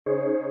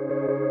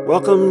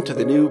Welcome to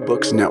the New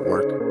Books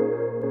Network.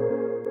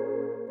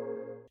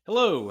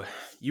 Hello,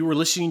 you are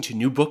listening to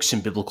New Books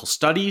in Biblical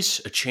Studies,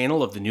 a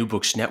channel of the New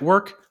Books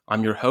Network.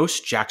 I'm your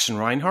host, Jackson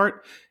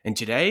Reinhardt, and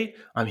today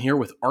I'm here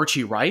with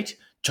Archie Wright to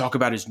talk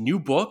about his new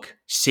book,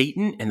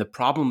 Satan and the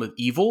Problem of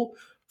Evil,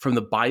 From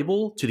the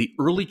Bible to the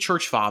Early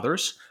Church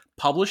Fathers,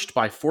 published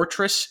by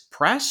Fortress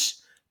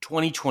Press,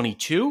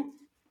 2022.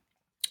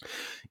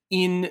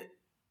 In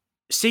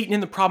Satan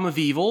and the Problem of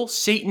Evil,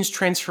 Satan's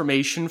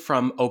transformation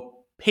from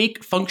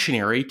opaque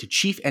functionary to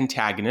chief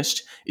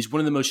antagonist is one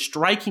of the most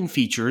striking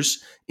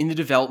features in the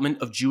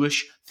development of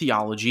Jewish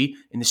theology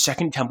in the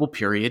Second Temple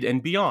period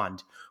and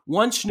beyond.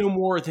 Once no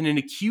more than an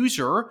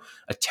accuser,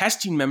 a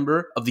testing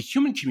member of the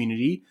human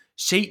community,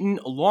 Satan,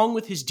 along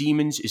with his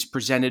demons, is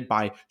presented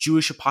by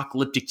Jewish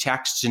apocalyptic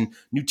texts and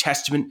New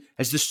Testament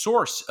as the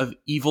source of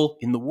evil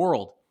in the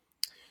world.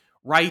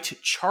 Wright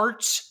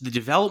charts the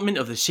development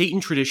of the Satan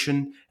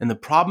tradition and the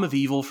problem of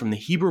evil from the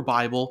Hebrew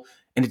Bible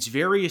and its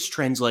various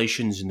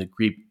translations in the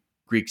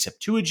Greek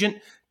Septuagint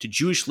to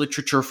Jewish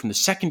literature from the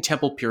Second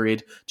Temple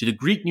period to the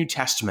Greek New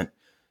Testament.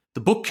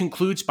 The book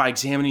concludes by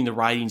examining the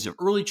writings of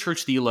early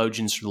church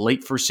theologians from the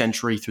late 1st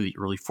century through the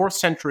early 4th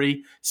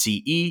century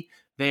CE.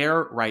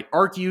 There, Wright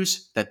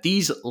argues that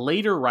these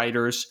later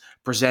writers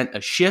present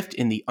a shift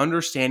in the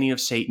understanding of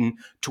Satan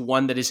to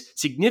one that is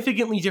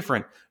significantly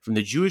different from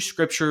the Jewish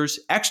scriptures,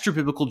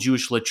 extra-biblical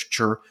Jewish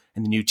literature,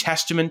 and the New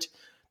Testament.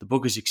 The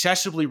book is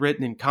excessively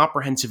written and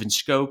comprehensive in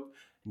scope,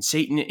 and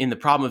Satan in the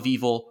Problem of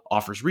Evil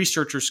offers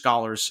researchers,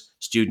 scholars,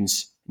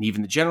 students, and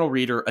even the general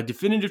reader a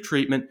definitive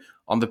treatment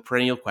on the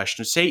perennial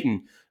question of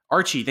Satan.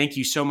 Archie, thank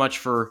you so much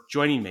for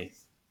joining me.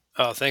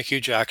 Oh, thank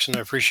you, Jackson. I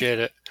appreciate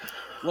it.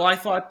 Well, I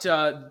thought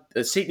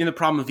Satan and the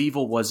Problem of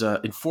Evil was an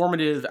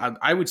informative,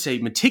 I would say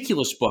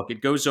meticulous book.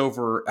 It goes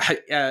over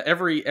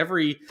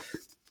every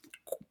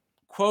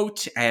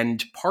quote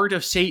and part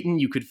of Satan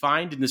you could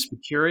find in this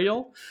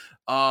material,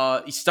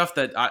 stuff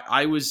that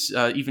I was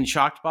even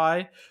shocked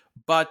by.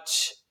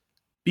 But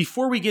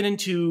before we get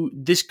into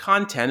this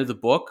content of the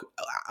book,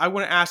 I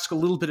want to ask a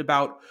little bit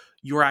about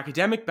your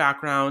academic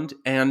background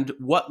and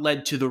what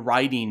led to the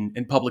writing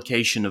and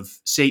publication of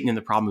Satan and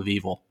the Problem of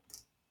Evil.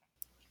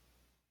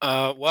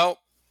 Well,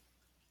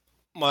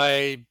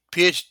 my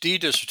PhD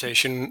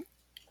dissertation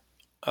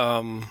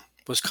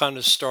was kind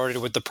of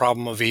started with the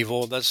problem of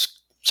evil. That's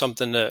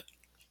something that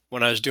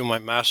when I was doing my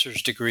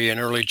master's degree in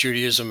early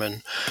Judaism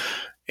and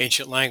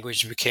ancient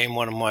language became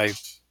one of my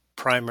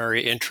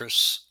primary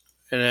interests.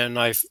 And then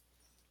I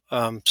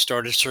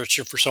started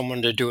searching for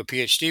someone to do a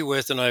PhD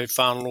with, and I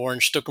found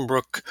Lawrence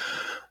Stuckenbrook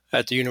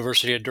at the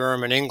University of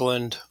Durham in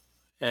England.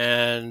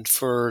 And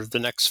for the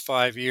next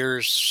 5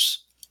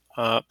 years,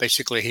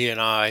 basically he and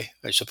I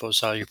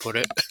suppose how you put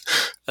it,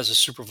 as a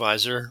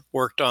supervisor,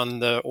 worked on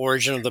the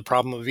origin of the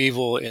problem of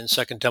evil in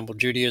Second Temple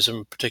Judaism,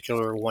 in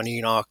particular 1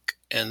 Enoch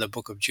and the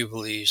Book of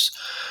Jubilees.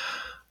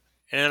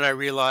 And then I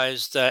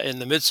realized that in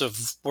the midst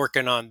of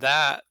working on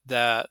that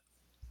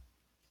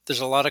there's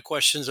a lot of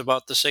questions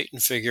about the Satan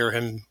figure,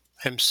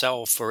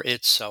 himself or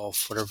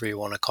itself, whatever you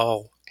want to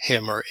call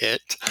him or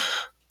it.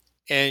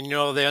 And,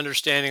 the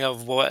understanding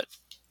of what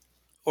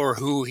or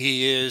who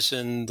he is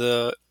in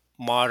the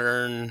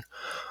modern,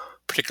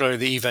 particularly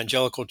the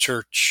evangelical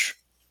church.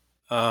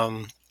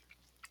 A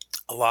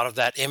lot of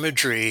that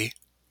imagery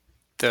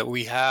that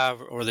we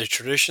have, or the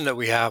tradition that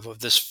we have of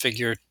this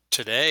figure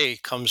today,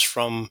 comes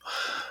from,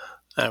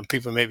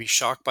 people may be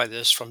shocked by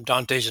this, from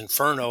Dante's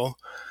Inferno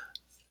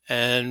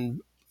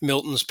and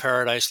Milton's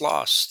Paradise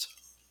Lost.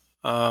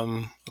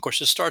 Of course,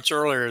 it starts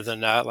earlier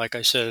than that. Like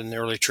I said, in the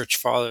early church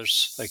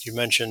fathers, like you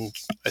mentioned,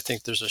 I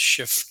think there's a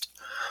shift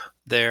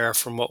there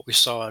from what we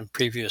saw in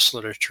previous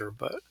literature.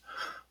 But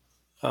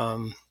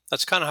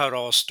that's kind of how it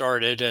all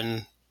started.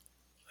 And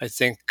I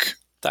think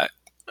that,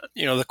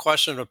 the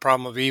question of the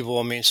problem of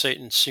evil,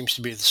 Satan seems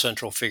to be the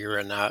central figure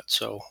in that.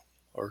 So,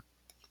 or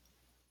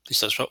at least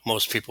that's what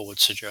most people would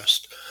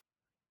suggest.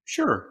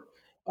 Sure.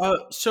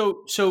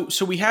 So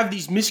we have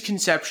these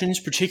misconceptions,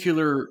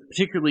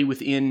 particularly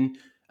within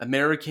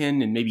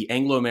American and maybe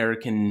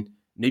Anglo-American,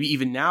 maybe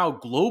even now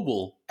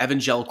global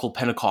evangelical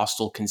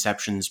Pentecostal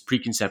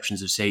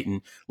preconceptions of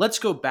Satan. Let's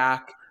go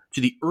back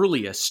to the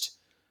earliest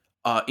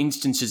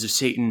instances of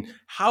Satan.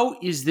 How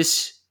is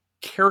this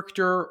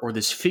character or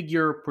this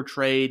figure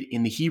portrayed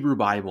in the Hebrew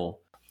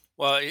Bible?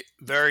 Well,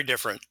 very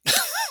different.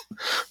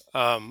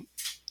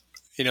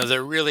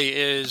 There really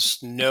is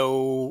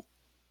no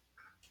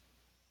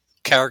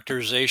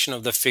characterization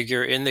of the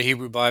figure in the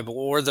Hebrew Bible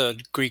or the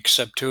Greek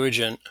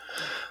Septuagint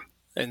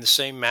in the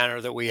same manner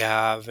that we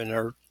have in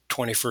our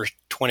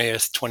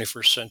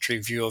 21st century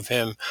view of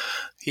him.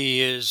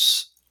 He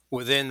is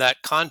within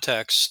that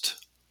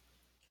context.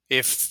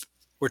 If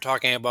we're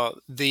talking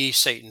about the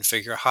Satan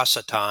figure,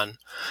 Hasatan,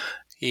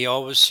 he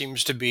always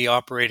seems to be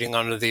operating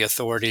under the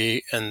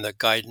authority and the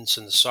guidance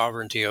and the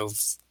sovereignty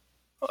of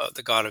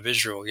the God of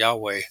Israel,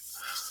 Yahweh,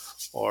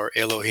 or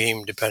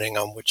Elohim, depending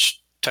on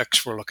which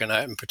text we're looking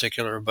at in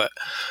particular. But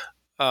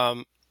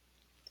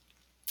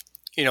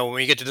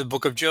when you get to the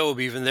book of Job,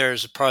 even there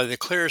is probably the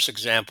clearest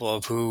example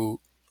of who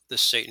the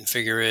Satan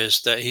figure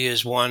is, that he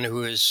is one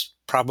who is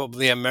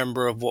probably a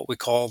member of what we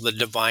call the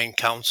divine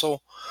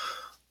council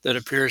that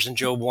appears in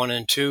Job 1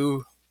 and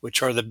 2,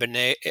 which are the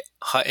B'nai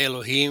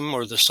Ha-Elohim,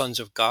 or the sons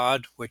of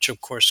God, which of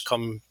course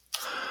come,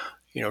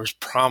 is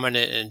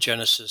prominent in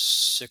Genesis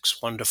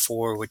 6, 1 to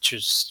 4, which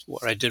is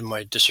what I did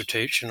my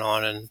dissertation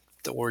on, and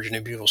the origin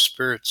of evil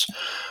spirits.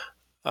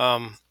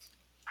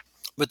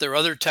 But there are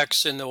other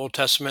texts in the Old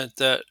Testament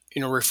that,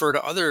 refer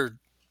to other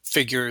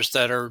figures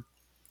that are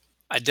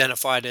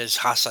identified as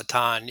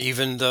Hasatan.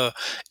 Even the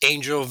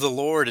angel of the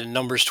Lord in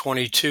Numbers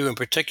 22 in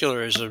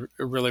particular is a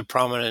really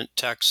prominent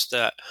text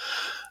that,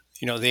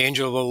 the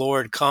angel of the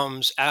Lord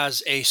comes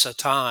as a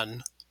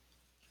Satan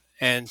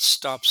and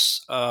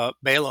stops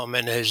Balaam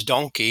and his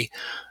donkey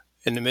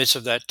in the midst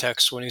of that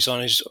text when he's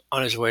on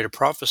his way to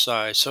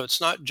prophesy. So it's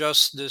not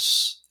just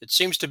this. It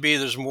seems to be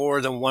there's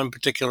more than one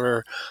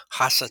particular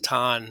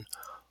Hasatan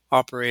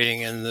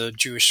operating in the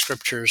Jewish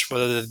scriptures,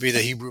 whether it be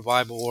the Hebrew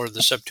Bible or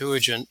the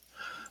Septuagint.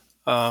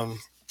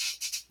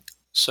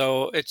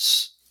 So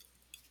it's,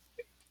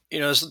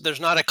 there's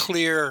not a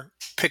clear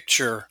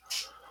picture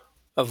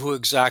of who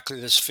exactly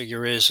this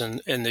figure is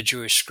in the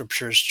Jewish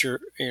scriptures.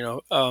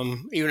 Even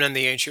in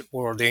the ancient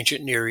world, the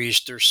ancient Near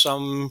East, there's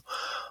some,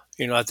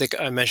 I think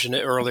I mentioned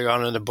it earlier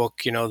on in the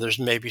book, there's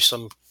maybe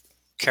some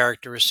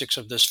characteristics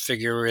of this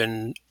figure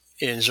in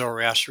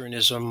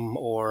Zoroastrianism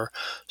or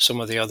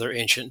some of the other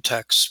ancient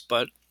texts.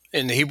 But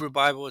in the Hebrew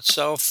Bible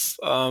itself,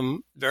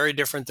 very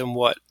different than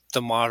what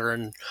the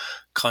modern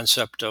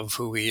concept of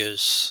who he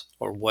is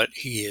or what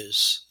he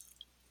is.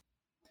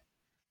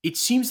 It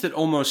seems that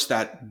almost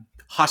that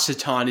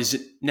Hasatan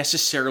isn't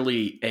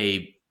necessarily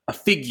a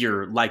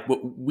figure like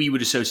what we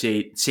would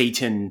associate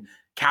Satan,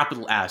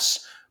 capital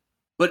S.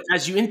 But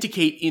as you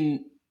indicate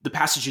in the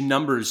passage in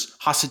Numbers,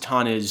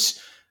 Hasatan is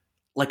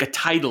like a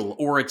title,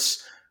 or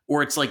it's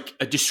like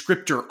a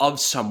descriptor of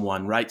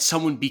someone, right?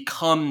 Someone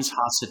becomes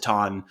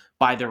Hasatan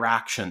by their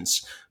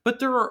actions. But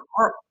there are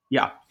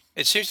yeah.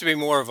 It seems to be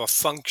more of a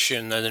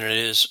function than it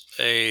is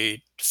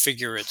a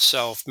figure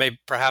itself. Maybe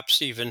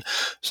perhaps even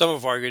some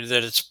have argued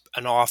that it's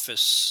an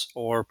office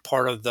or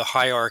part of the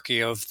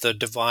hierarchy of the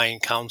divine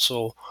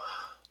council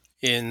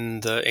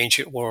in the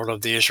ancient world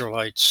of the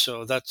Israelites.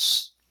 So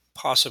that's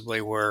possibly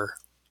where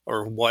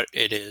or what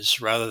it is,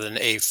 rather than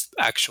a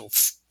actual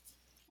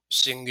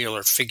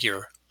singular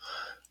figure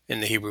in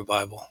the Hebrew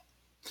Bible.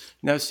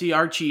 Now, see,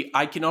 Archie,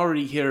 I can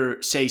already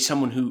hear, say,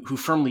 someone who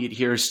firmly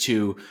adheres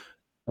to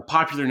a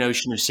popular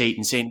notion of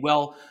Satan saying,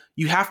 well,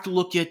 you have to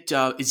look at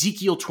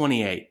Ezekiel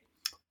 28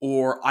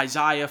 or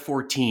Isaiah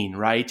 14,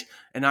 right?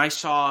 And I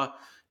saw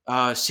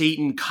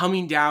Satan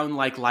coming down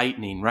like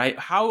lightning, right?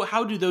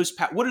 How do those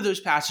what are those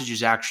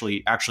passages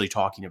actually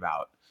talking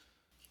about?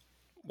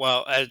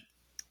 Well,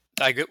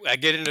 I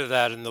get into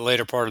that in the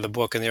later part of the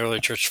book in the early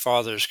church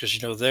fathers,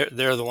 because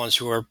they're the ones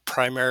who are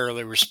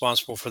primarily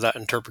responsible for that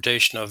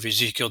interpretation of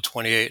Ezekiel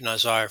 28 and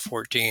Isaiah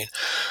 14,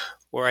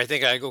 where I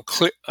think I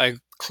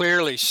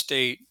clearly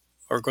state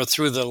or go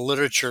through the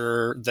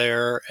literature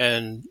there,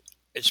 and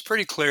it's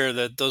pretty clear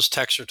that those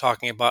texts are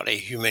talking about a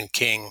human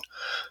king,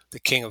 the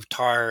king of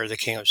Tyre, the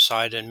king of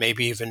Sidon,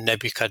 maybe even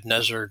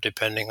Nebuchadnezzar,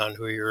 depending on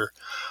who you're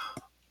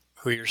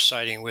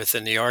siding with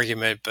in the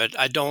argument. But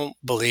I don't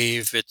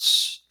believe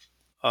it's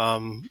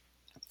a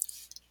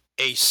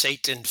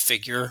Satan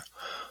figure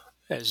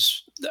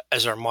as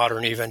our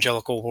modern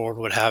evangelical world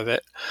would have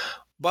it.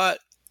 But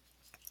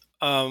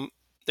the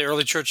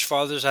early church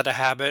fathers had a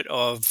habit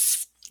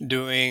of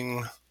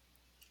doing,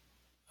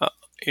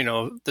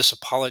 this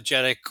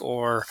apologetic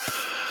or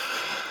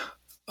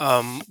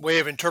way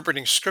of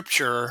interpreting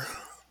scripture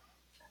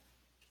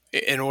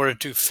in order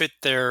to fit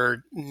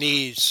their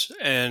needs.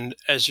 And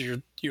as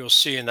you'll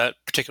see in that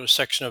particular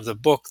section of the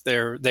book,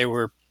 they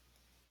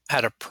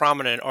had a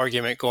prominent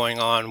argument going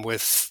on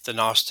with the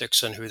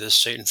Gnostics and who this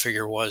Satan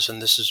figure was.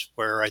 And this is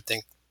where I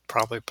think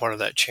probably part of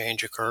that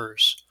change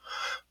occurs.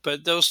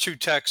 But those two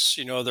texts,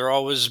 they're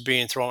always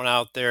being thrown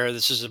out there.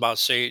 This is about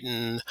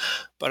Satan.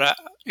 But,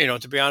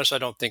 to be honest, I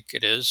don't think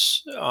it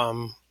is.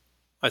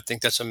 I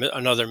think that's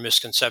another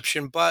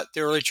misconception. But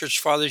the early church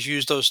fathers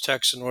used those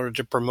texts in order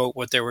to promote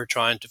what they were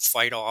trying to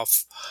fight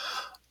off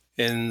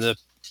in the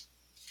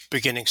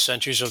beginning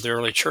centuries of the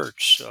early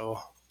church. So,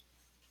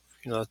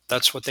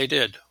 that's what they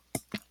did.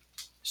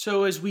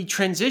 So as we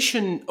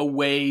transition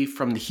away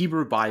from the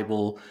Hebrew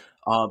Bible,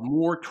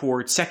 more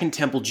towards Second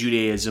Temple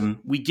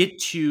Judaism, we get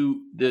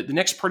to the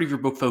next part of your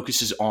book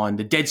focuses on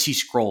the Dead Sea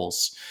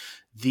Scrolls,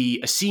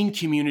 the Essene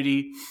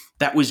community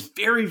that was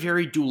very,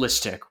 very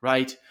dualistic,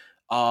 right?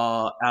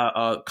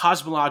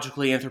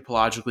 Cosmologically,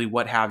 anthropologically,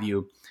 what have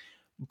you.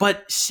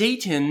 But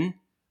Satan,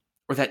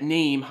 or that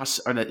name,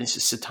 or that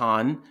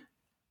Satan,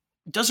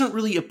 doesn't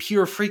really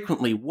appear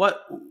frequently.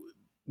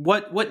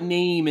 What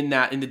name in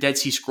the Dead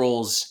Sea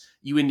Scrolls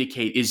you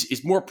indicate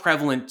is more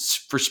prevalent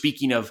for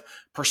speaking of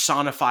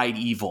personified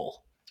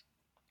evil?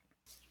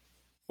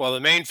 Well, the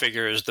main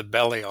figure is the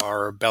Beliar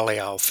or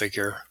Belial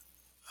figure.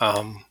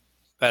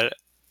 But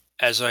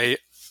as I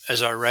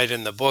as I write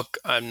in the book,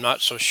 I'm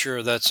not so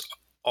sure that's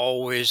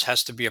always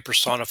has to be a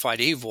personified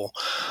evil,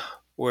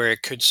 where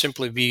it could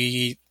simply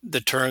be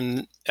the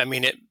term. I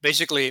mean,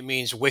 it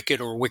means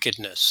wicked or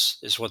wickedness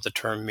is what the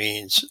term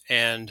means.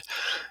 And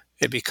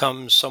it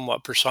becomes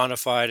somewhat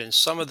personified in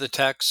some of the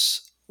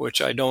texts,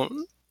 which I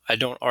don't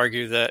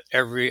argue that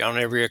on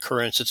every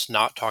occurrence it's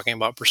not talking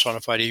about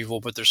personified evil,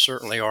 but there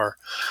certainly are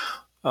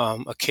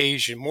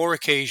more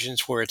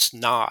occasions where it's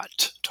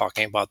not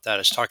talking about that.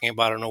 It's talking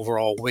about an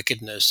overall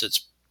wickedness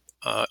that's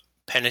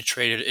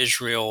penetrated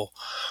Israel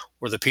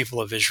or the people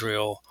of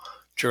Israel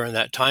during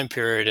that time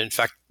period. In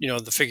fact,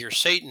 the figure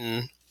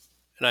Satan,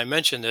 and I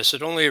mentioned this,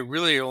 only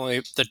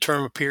the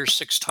term appears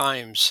 6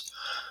 times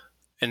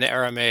in the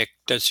Aramaic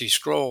Dead Sea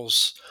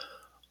Scrolls.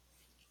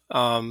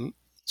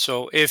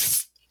 So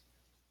if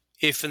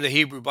in the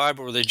Hebrew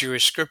Bible or the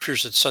Jewish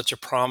scriptures it's such a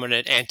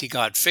prominent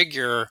anti-God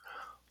figure,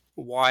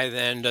 why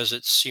then does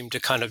it seem to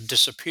kind of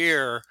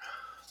disappear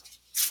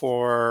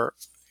for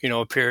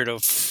a period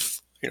of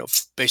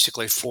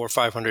basically 400 or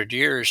 500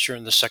 years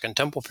during the Second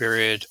Temple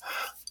period?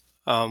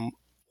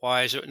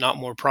 Why is it not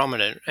more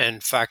prominent? And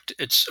in fact,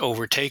 it's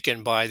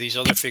overtaken by these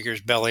other figures: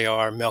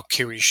 Beliar,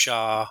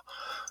 Melchiri-Shah,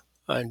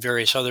 and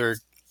various other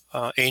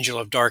angel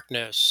of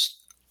darkness.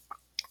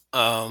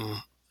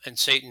 And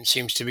Satan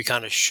seems to be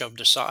kind of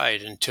shoved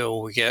aside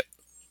until we get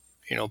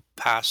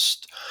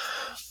past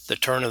the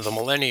turn of the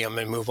millennium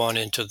and move on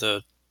into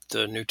the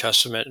New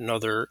Testament and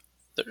a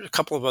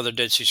couple of other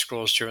Dead Sea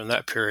Scrolls during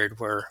that period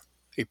where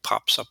he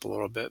pops up a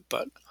little bit.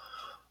 But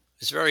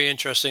it's very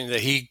interesting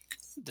that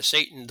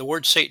the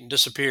word Satan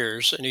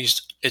disappears, and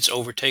it's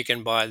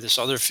overtaken by this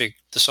other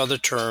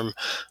term,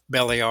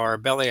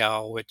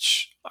 Belial,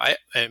 which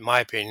in my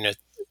opinion,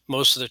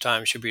 most of the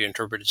time should be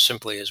interpreted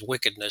simply as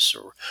wickedness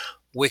or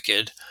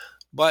wicked,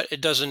 but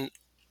it doesn't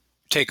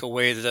take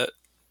away the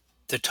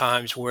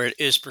times where it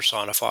is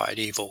personified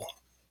evil,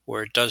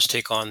 where it does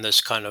take on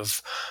this kind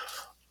of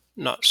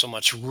not so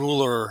much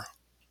ruler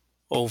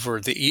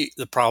over the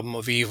problem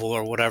of evil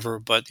or whatever,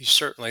 but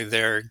certainly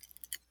they're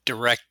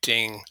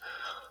directing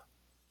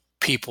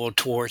people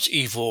towards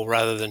evil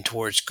rather than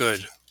towards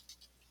good.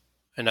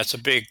 And that's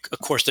of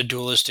course, the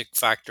dualistic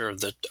factor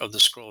of the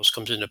scrolls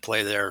comes into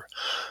play there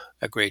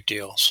a great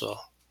deal. So,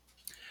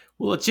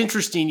 well, it's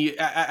interesting.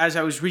 As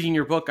I was reading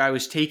your book, I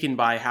was taken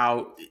by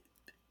how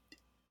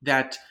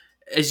that,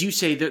 as you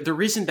say,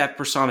 there isn't that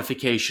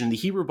personification. In the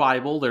Hebrew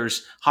Bible,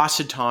 there's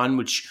Hasatan,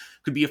 which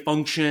could be a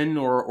function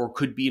or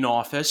could be an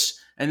office,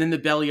 and then the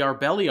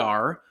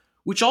Beliar,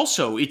 which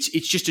also it's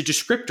just a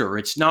descriptor.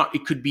 It's not.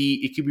 It could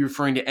be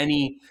referring to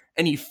any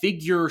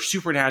figure,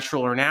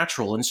 supernatural or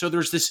natural. And so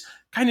there's this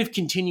kind of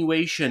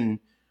continuation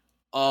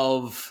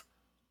of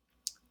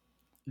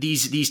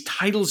these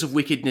titles of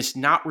wickedness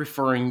not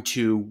referring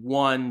to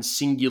one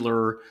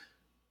singular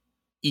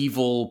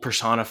evil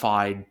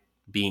personified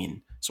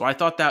being. So I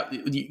thought that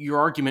your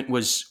argument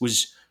was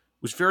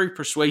very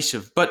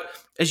persuasive. But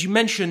as you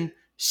mentioned,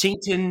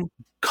 Satan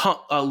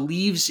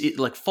leaves it,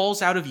 like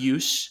falls out of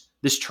use,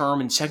 this term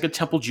in Second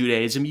Temple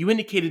Judaism. You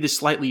indicated this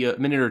slightly a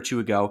minute or two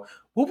ago.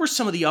 What were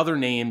some of the other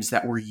names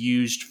that were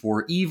used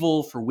for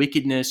evil, for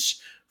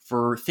wickedness,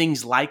 for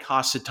things like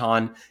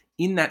Hasatan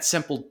in that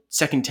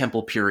Second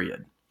Temple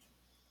period?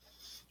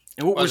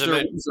 And what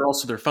was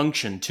also their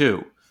function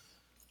too?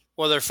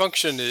 Well, their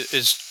function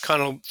is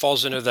kind of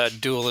falls into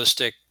that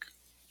dualistic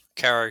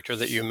character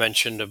that you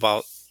mentioned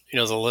about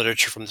the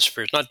literature from the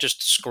spirits, not just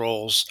the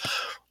scrolls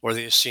or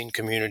the Essene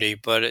community,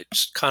 but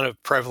it's kind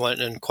of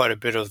prevalent in quite a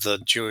bit of the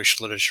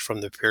Jewish literature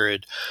from the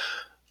period.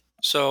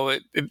 So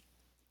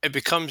it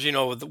becomes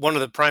one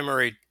of the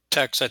primary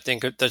texts I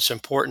think that's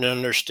important in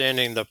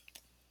understanding the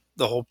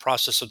whole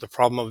process of the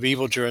problem of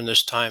evil during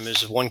this time is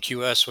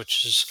 1QS,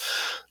 which is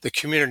the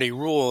community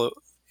rule,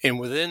 and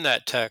within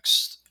that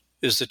text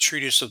is the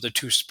Treatise of the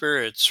Two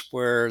Spirits,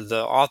 where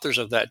the authors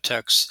of that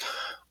text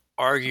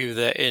argue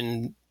that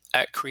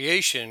at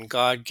creation,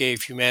 God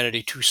gave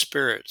humanity two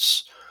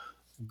spirits,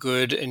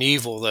 good and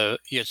evil, the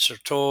Yetzer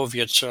Tov,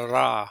 Yetzer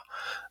Ra.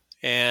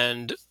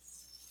 And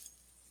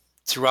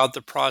throughout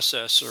the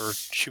process or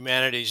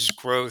humanity's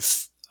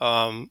growth,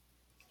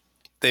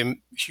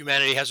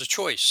 humanity has a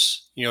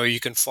choice. You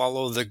can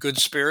follow the good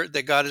spirit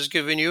that God has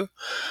given you,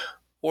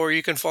 or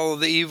you can follow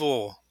the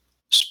evil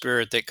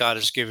spirit that God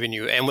has given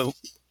you. And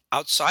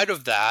outside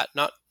of that,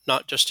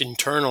 not just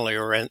internally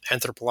or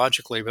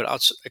anthropologically,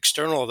 but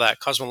external of that,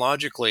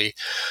 cosmologically,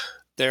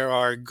 there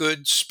are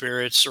good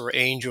spirits or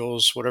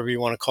angels, whatever you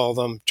want to call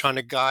them, trying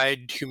to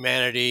guide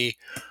humanity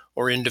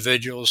or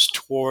individuals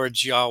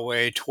towards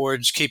Yahweh,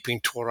 towards keeping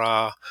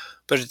Torah.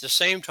 But at the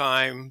same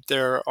time,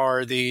 there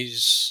are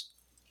these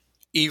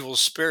evil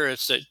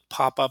spirits that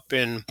pop up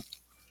in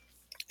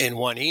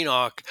 1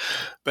 Enoch,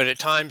 but at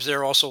times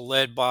they're also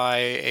led by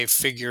a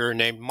figure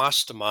named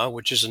Mastema,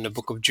 which is in the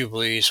Book of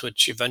Jubilees,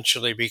 which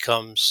eventually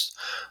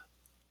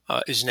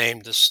is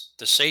named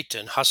the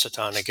Satan,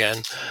 Hasatan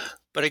again.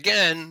 But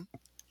again,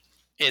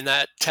 in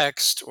that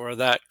text or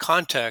that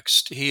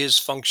context, he is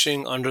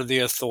functioning under the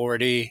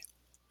authority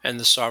and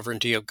the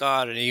sovereignty of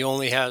God, and he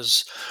only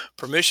has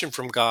permission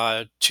from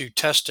God to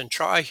test and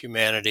try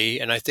humanity.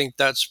 And I think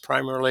that's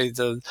primarily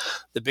the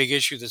big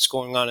issue that's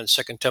going on in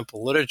Second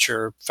Temple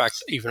literature, in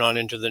fact, even on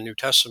into the New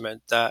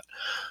Testament, that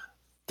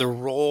the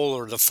role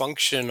or the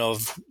function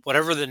of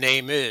whatever the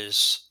name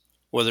is,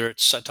 whether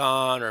it's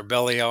Satan or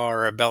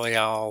Beliar or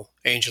Belial,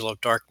 angel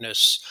of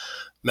darkness,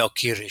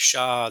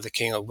 Melchizedek, the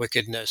king of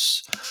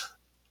wickedness,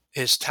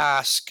 his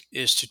task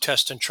is to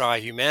test and try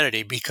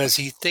humanity because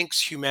he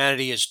thinks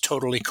humanity is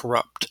totally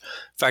corrupt.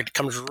 In fact, it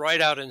comes right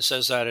out and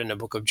says that in the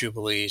Book of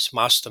Jubilees.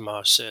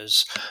 Mastema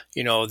says,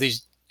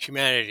 these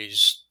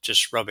humanity's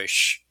just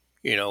rubbish,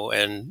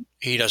 and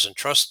he doesn't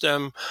trust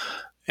them.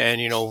 And,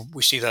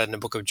 we see that in the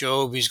Book of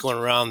Job. He's going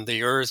around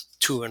the earth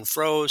to and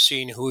fro,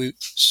 seeing who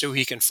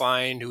he can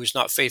find who is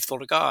not faithful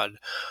to God.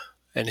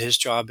 And his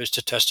job is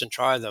to test and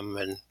try them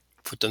and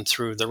put them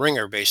through the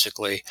ringer,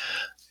 basically.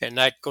 And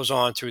that goes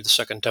on through the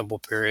Second Temple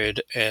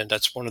period, and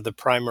that's one of the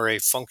primary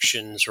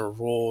functions or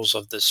roles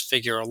of this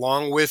figure,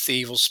 along with the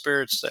evil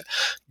spirits that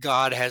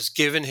God has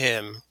given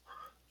him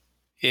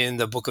in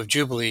the Book of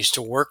Jubilees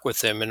to work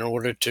with him in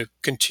order to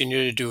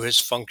continue to do his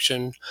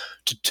function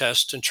to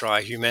test and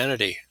try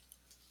humanity.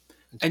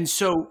 And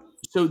so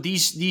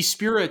these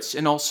spirits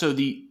and also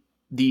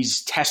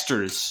these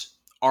testers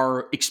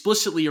are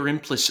explicitly or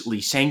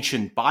implicitly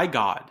sanctioned by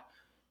God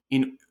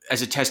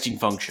as a testing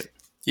function.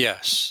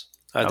 Yes.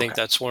 I think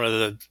that's one of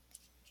the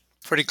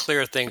pretty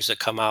clear things that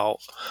come out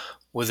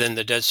within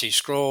the Dead Sea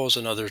Scrolls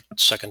and other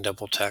Second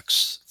Temple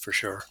texts, for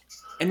sure.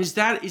 And does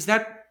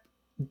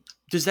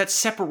that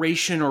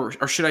separation,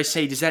 or should I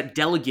say, does that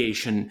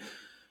delegation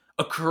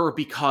occur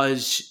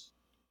because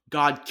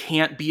God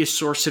can't be a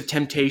source of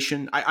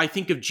temptation? I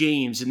think of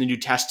James in the New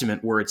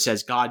Testament where it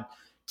says God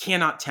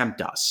cannot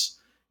tempt us.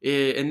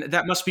 And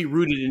that must be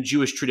rooted in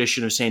Jewish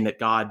tradition of saying that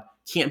God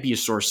can't be a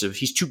source of,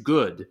 he's too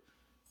good.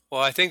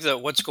 Well, I think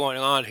that what's going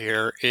on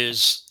here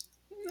is,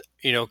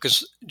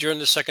 because during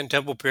the Second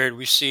Temple period,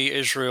 we see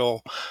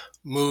Israel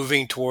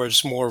moving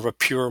towards more of a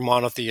pure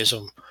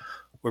monotheism,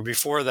 where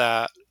before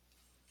that,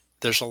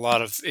 there's a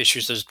lot of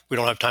issues that we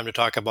don't have time to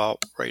talk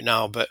about right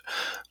now.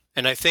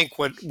 And I think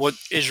what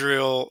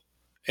Israel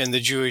and the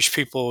Jewish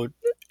people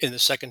in the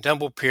Second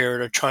Temple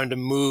period are trying to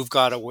move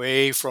God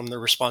away from the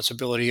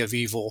responsibility of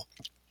evil.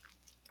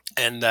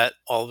 And that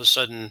all of a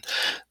sudden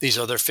these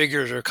other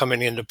figures are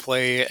coming into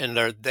play, and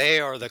they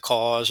are the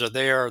cause, or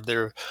they are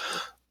the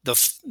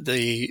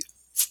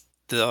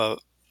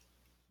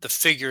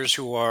figures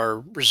who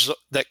are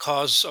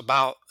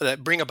that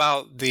bring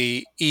about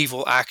the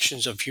evil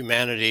actions of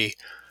humanity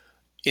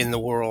in the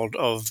world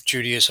of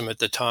Judaism at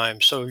the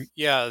time. So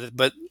yeah,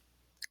 but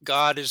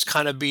God is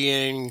kind of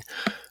being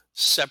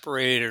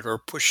separated or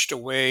pushed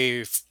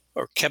away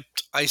or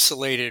kept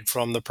isolated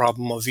from the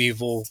problem of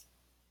evil,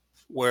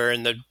 where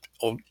in the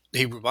Old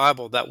Hebrew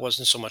Bible, that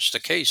wasn't so much the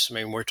case. I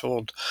mean, we're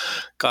told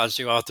God's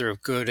the author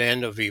of good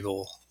and of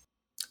evil.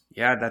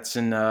 Yeah, that's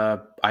in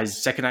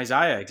Second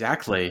Isaiah,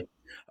 exactly.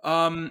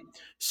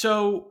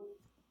 So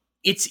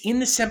it's in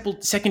the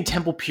Second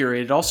Temple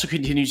period. It also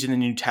continues in the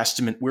New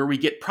Testament, where we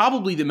get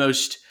probably the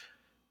most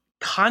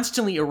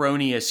constantly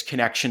erroneous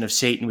connection of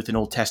Satan with an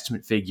Old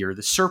Testament figure,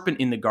 the serpent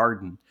in the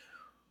garden.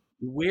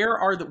 Where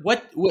are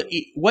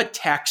what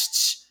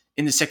texts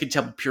in the Second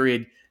Temple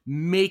period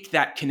make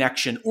that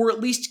connection, or at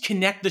least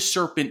connect the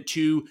serpent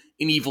to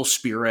an evil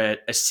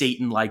spirit, a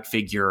Satan-like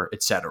figure,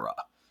 etc.?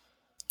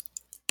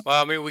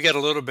 Well, I mean, we get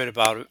a little bit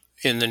about it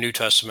in the New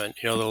Testament,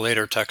 the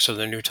later texts of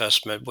the New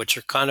Testament, which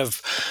are kind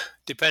of,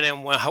 depending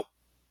on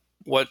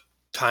what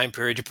time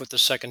period you put the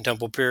Second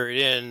Temple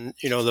period in,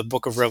 the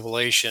book of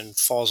Revelation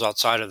falls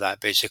outside of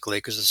that, basically,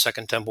 because the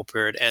Second Temple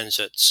period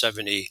ends at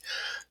 70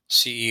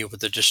 CE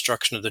with the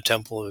destruction of the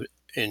temple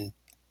in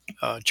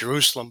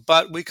Jerusalem.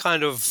 But we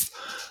kind of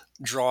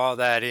draw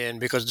that in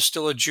because it's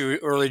still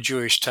early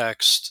Jewish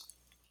text,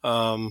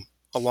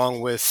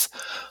 along with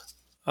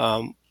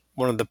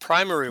one of the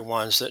primary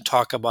ones that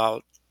talk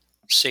about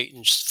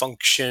Satan's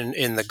function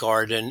in the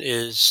garden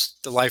is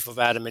the life of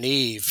Adam and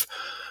Eve.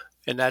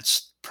 And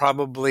that's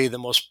probably the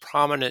most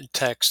prominent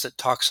text that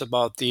talks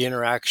about the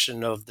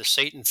interaction of the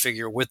Satan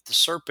figure with the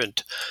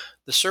serpent.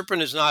 The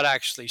serpent is not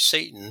actually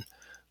Satan,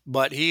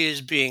 but he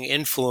is being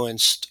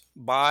influenced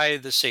by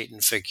the Satan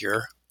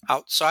figure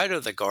outside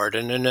of the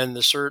garden. And then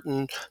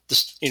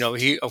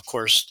he of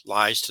course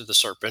lies to the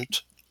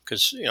serpent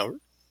because,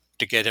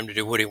 to get him to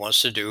do what he wants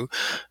to do.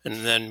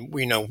 And then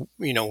we know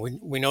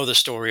the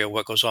story of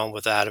what goes on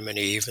with Adam and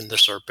Eve and the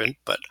serpent,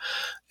 but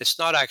it's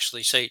not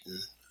actually Satan.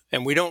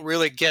 And we don't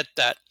really get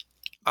that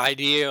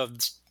idea of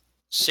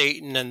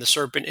Satan and the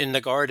serpent in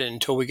the garden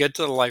until we get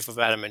to the life of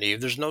Adam and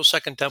Eve. There's no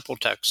Second Temple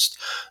text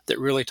that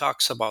really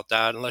talks about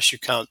that, unless you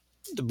count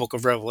the book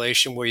of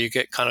Revelation, where you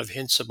get kind of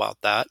hints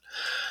about that.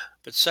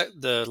 But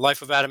the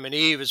life of Adam and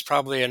Eve is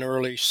probably an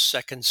early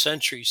 2nd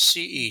century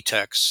CE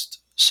text.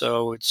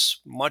 So it's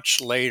much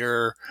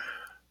later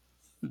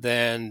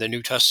than the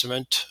New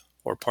Testament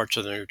or parts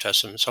of the New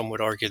Testament. Some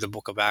would argue the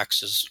book of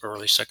Acts is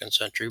early 2nd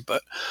century,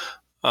 but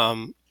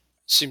it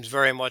seems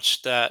very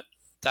much that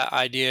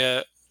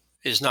idea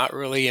is not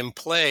really in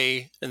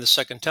play in the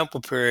Second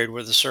Temple period,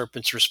 where the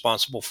serpent's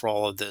responsible for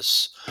all of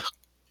this.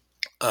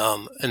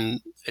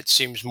 And it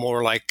seems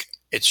more like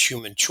it's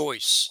human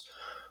choice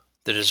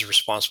that is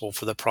responsible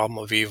for the problem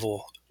of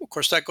evil. Of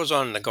course, that goes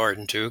on in the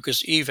garden too,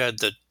 because Eve had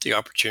the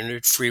opportunity,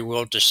 free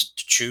will, to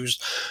choose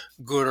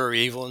good or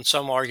evil. And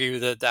some argue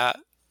that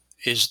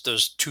is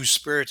those two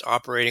spirits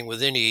operating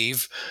within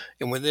Eve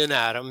and within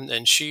Adam.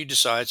 And she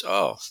decides,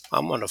 oh,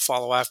 I'm going to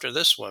follow after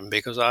this one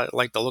because I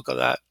like the look of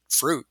that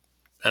fruit,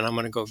 and I'm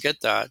going to go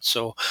get that.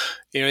 So,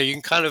 you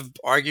can kind of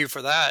argue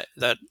for that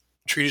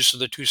treatise of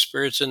the two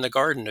spirits in the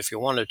garden if you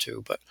wanted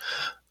to, but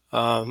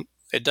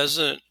it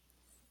doesn't.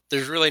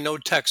 There's really no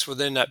text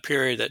within that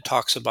period that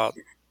talks about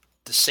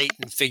the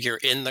Satan figure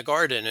in the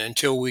garden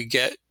until we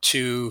get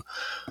to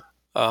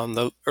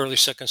the early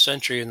 2nd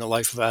century in the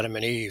life of Adam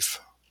and Eve.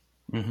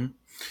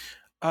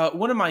 Mm-hmm.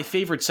 One of my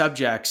favorite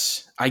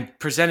subjects, I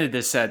presented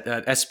this at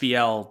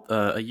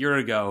SBL a year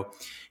ago,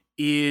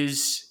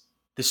 is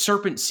the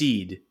serpent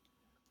seed,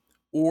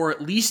 or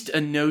at least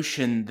a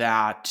notion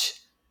that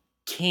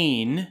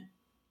Cain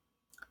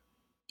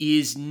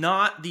is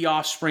not the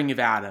offspring of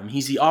Adam.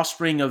 He's the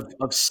offspring of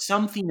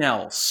something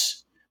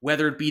else,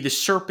 whether it be the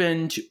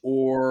serpent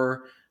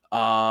or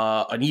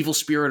an evil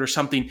spirit or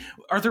something.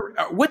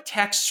 What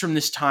texts from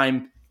this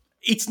time?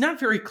 It's not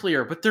very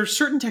clear, but there are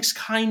certain texts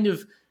kind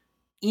of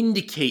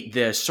indicate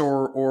this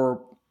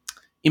or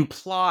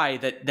imply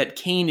that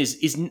Cain is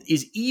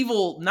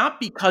evil, not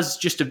because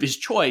just of his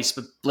choice,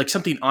 but like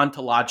something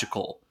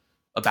ontological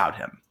about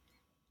him.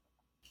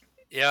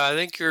 Yeah, I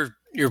think you're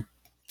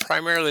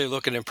primarily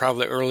looking at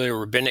probably earlier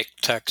rabbinic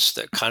texts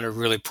that kind of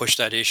really push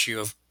that issue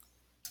of,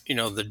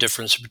 the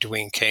difference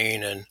between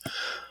Cain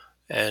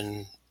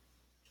and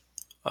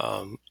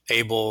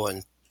Abel,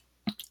 and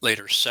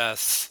later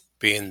Seth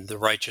being the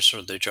righteous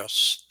or the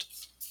just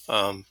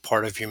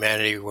part of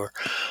humanity. Where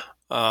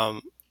I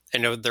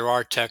know there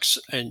are texts,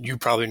 and you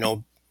probably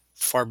know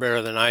far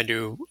better than I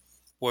do,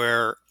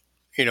 where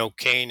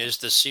Cain is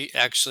the seed,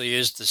 actually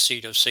is the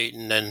seed of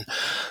Satan, and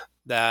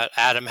that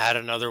Adam had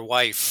another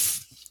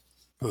wife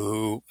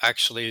who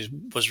actually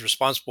was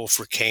responsible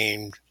for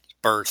Cain's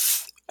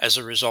birth as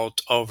a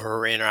result of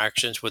her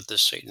interactions with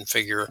this Satan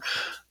figure,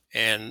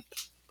 and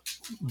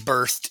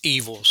birthed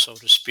evil, so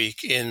to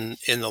speak, in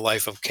the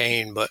life of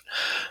Cain. But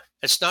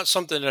it's not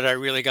something that I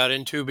really got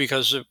into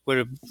because it would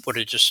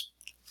have just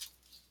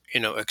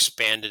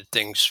expanded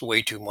things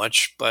way too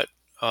much. But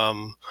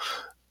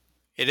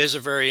it is a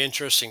very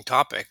interesting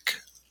topic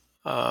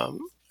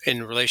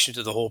in relation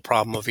to the whole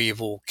problem of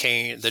evil.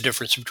 Cain, the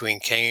difference between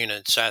Cain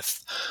and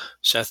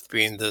Seth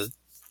being the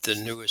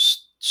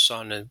newest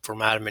son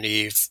from Adam and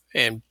Eve,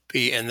 and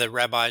the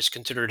rabbis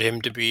considered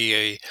him to be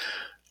a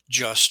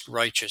just,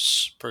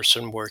 righteous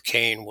person, where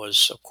Cain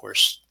was, of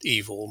course,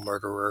 evil,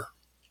 murderer.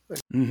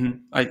 Mm-hmm.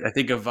 I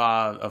think of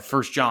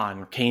 1 John,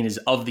 where Cain is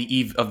of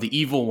the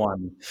evil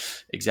one.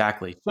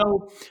 Exactly.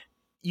 So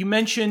you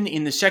mentioned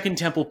in the Second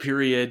Temple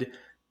period,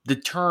 the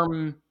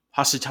term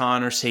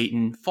Hasatan or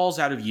Satan falls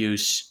out of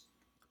use,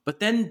 but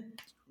then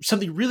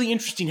something really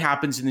interesting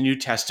happens in the New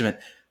Testament.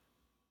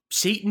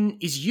 Satan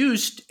is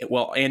used,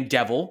 and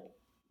devil,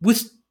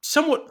 with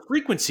somewhat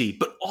frequency,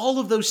 but all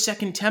of those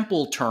Second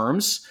Temple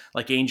terms,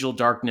 like angel,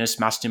 darkness,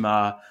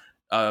 mastema,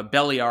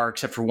 Beliar,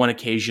 except for one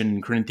occasion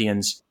in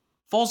Corinthians,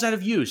 falls out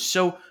of use.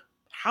 So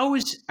how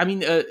is,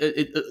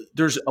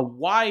 there's a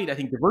wide, I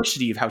think,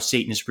 diversity of how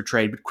Satan is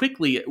portrayed, but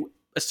quickly,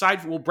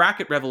 we'll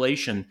bracket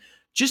Revelation,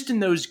 just in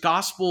those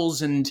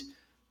Gospels and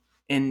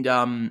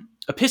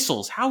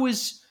epistles, how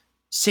is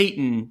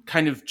Satan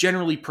kind of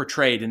generally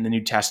portrayed in the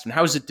New Testament?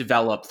 How is it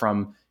developed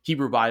from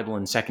Hebrew Bible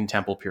and Second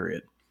Temple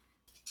period?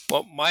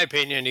 Well, my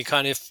opinion,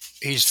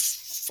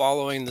 he's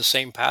following the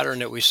same pattern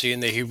that we see in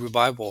the Hebrew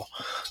Bible,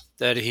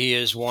 that he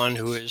is one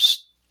who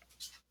is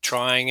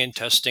trying and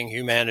testing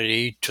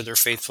humanity to their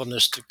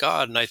faithfulness to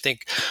God. And I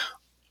think,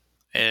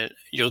 and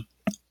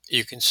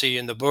you can see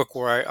in the book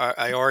where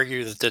I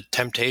argue that the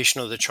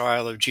temptation of the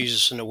trial of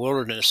Jesus in the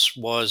wilderness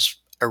was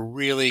a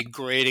really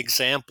great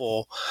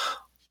example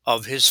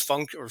of his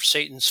function, or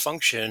Satan's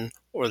function,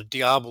 or the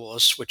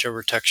diabolos,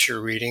 whichever text you're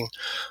reading,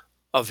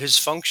 of his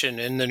function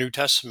in the New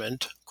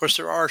Testament. Of course,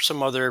 there are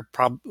some other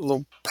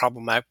little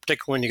problematic,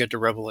 particularly when you get to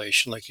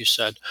Revelation, like you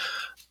said.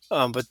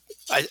 But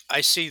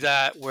I see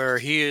that where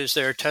he is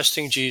there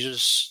testing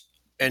Jesus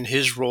and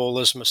his role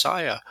as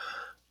Messiah,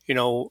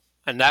 and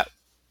that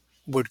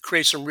would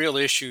create some real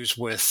issues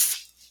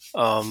with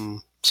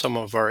some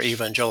of our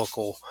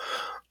evangelical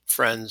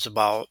friends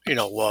about,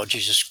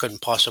 Jesus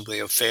couldn't possibly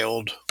have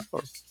failed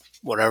or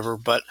whatever.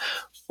 But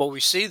what we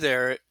see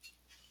there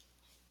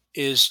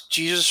is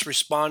Jesus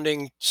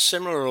responding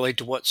similarly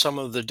to what some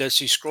of the Dead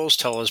Sea Scrolls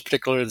tell us,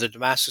 particularly the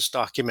Damascus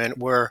document,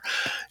 where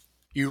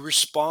you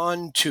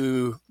respond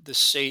to the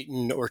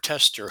Satan or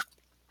tester,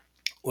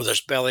 whether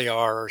it's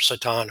Beliar or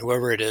Satan,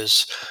 whoever it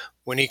is.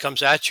 When he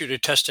comes at you to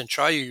test and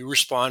try you, you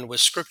respond with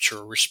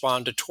Scripture,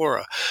 respond to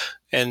Torah.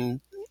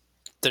 And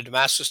the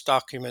Damascus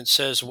document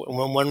says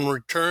when one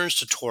returns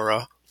to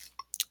Torah,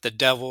 the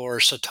devil or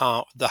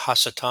Satan, the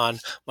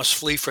Hasatan, must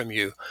flee from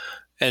you.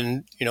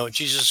 And,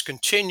 Jesus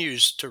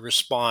continues to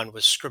respond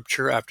with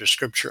scripture after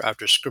scripture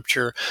after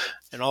scripture.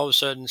 And all of a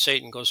sudden,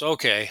 Satan goes,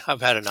 okay,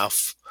 I've had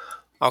enough.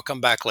 I'll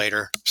come back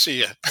later.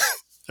 See ya.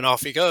 And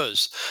off he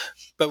goes.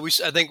 But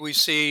I think we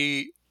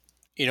see,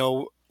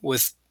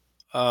 with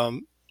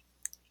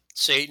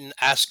Satan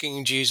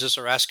asking Jesus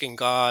or asking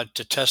God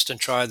to test and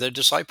try the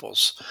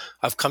disciples.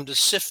 I've come to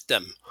sift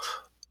them.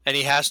 And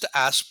he has to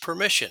ask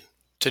permission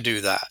to do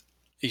that.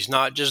 He's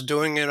not just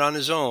doing it on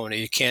his own.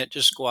 He can't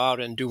just go out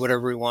and do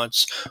whatever he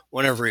wants,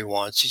 whenever he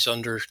wants. He's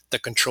under the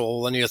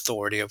control and the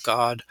authority of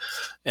God.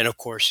 And of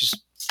course,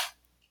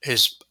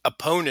 his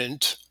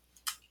opponent,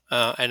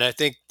 and I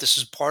think this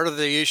is part of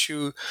the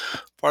issue,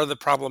 part of the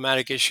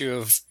problematic issue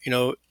of,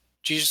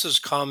 Jesus has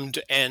come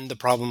to end the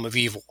problem of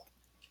evil,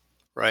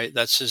 right?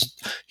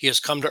 He has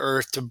come to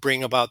earth to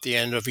bring about the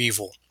end of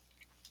evil.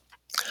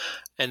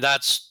 And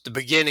that's the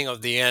beginning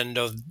of the end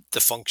of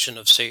the function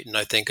of Satan,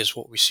 I think, is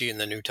what we see in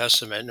the New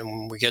Testament. And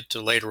when we get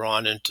to later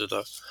on into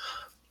the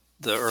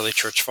early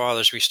church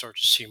fathers, we start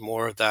to see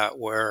more of that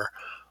where,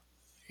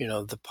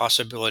 the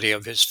possibility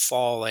of his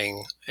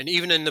falling. And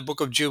even in the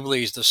book of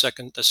Jubilees, the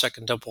second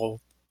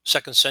temple,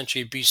 2nd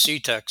century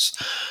BC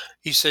text,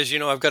 he says,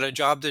 I've got a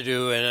job to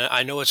do and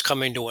I know it's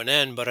coming to an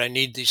end, but I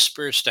need these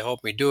spirits to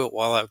help me do it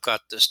while I've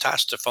got this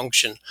task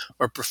to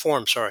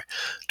perform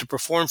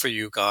for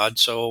you, God.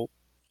 So,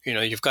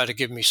 you've got to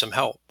give me some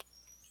help.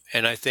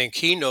 And I think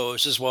he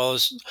knows as well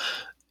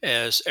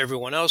as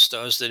everyone else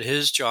does that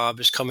his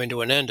job is coming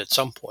to an end at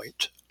some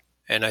point.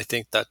 And I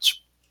think that's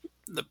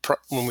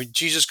when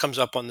Jesus comes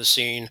up on the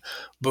scene,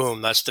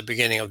 boom, that's the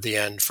beginning of the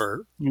end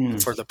for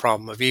the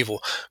problem of evil.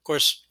 Of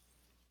course,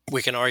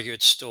 we can argue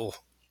it's still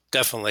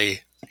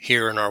definitely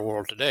here in our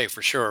world today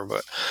for sure,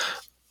 but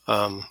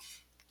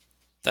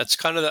that's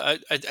kind of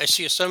I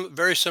see a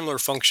very similar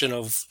function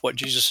of what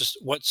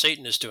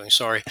Satan is doing.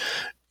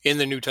 In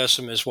the New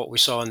Testament is what we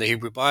saw in the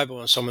Hebrew Bible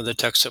and some of the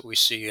texts that we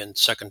see in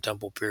Second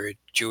Temple period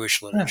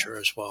Jewish literature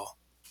as well.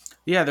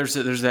 Yeah, there's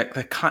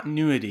that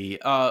continuity.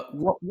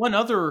 One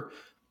other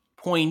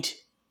point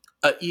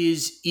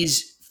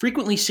is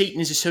frequently Satan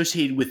is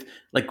associated with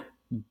like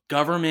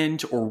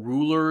government or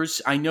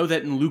rulers. I know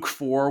that in Luke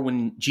 4,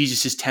 when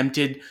Jesus is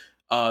tempted,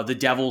 the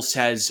devil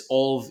says,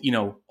 all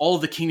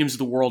of the kingdoms of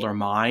the world are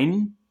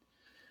mine.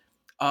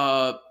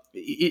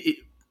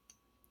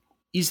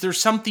 Is there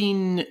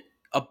something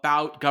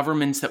about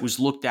governments that was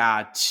looked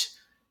at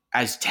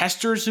as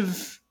testers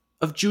of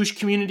Jewish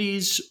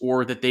communities,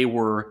 or that they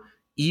were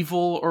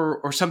evil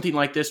or something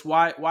like this?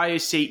 Why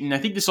is Satan? I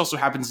think this also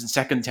happens in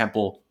Second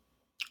Temple,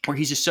 where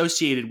he's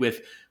associated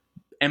with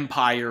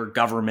empire,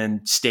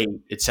 government, state,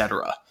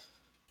 etc.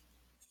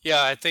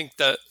 Yeah, I think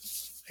that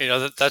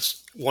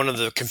that's one of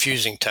the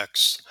confusing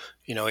texts.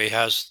 He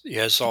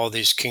has all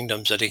these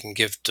kingdoms that he can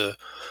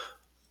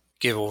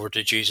give over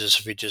to Jesus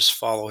if we just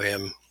follow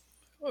him.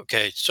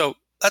 Okay, so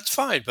that's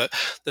fine, but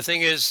the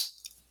thing is,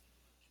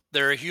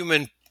 there are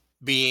human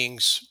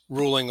beings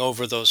ruling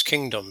over those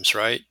kingdoms,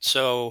 right?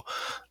 So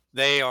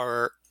they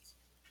are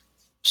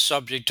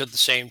subject to the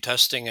same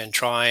testing and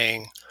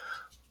trying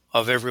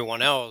of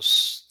everyone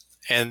else,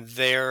 and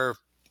they're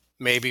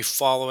maybe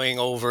following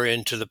over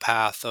into the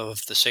path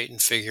of the Satan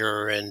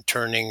figure and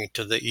turning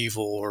to the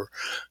evil or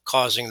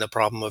causing the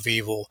problem of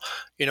evil.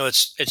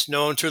 It's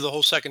known through the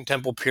whole Second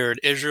Temple period,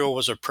 Israel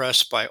was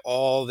oppressed by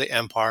all the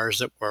empires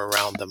that were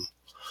around them.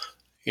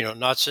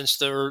 Not since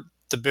the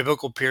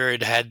biblical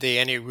period had they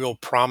any real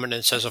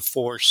prominence as a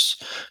force.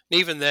 And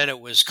even then it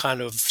was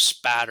kind of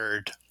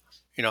spattered,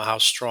 how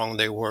strong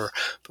they were.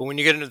 But when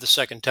you get into the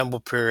Second Temple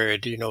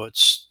period,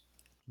 it's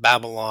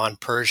Babylon,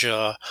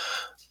 Persia,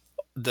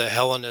 the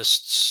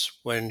Hellenists,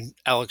 when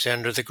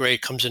Alexander the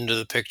Great comes into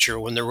the picture,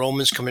 when the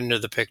Romans come into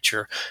the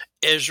picture,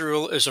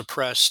 Israel is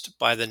oppressed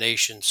by the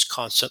nations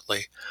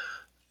constantly.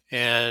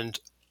 And,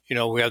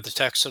 we have the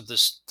text of the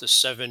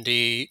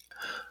 70,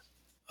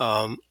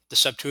 the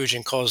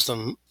Septuagint calls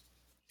them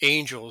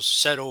angels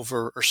set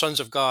over, or sons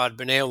of God,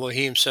 B'nai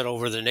Elohim, set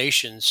over the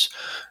nations.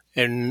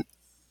 And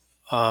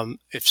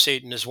if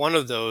Satan is one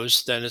of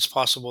those, then it's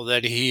possible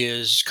that he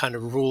is kind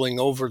of ruling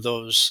over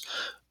those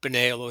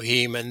B'nai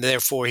Elohim, and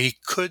therefore he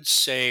could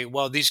say,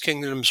 well, these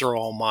kingdoms are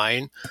all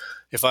mine.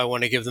 If I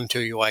want to give them to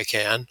you, I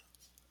can.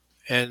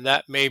 And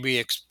that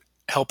maybe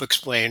help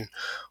explain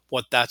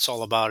what that's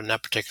all about in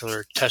that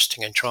particular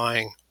testing and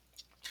trying.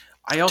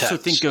 I also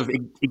think of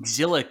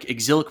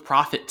exilic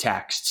prophet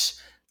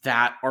texts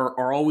that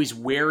are always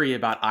wary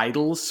about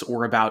idols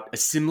or about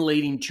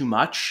assimilating too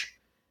much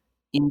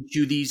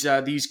into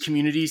these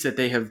communities that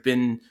they have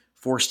been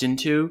forced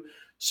into.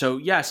 So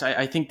yes,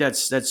 I think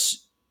that's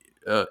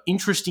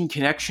interesting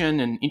connection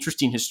and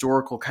interesting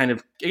historical kind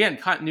of, again,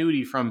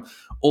 continuity from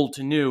old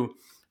to new.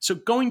 So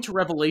going to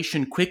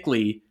Revelation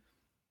quickly,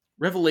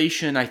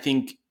 Revelation, I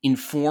think,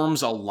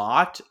 informs a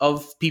lot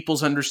of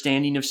people's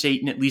understanding of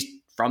Satan, at least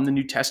from the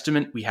New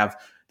Testament. We have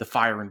the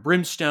fire and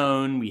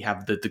brimstone, we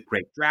have the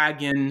great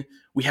dragon,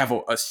 we have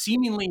a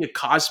seemingly a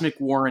cosmic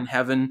war in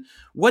heaven.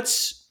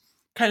 What's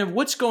kind of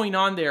what's going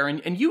on there.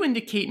 And you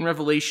indicate in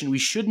Revelation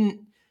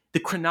the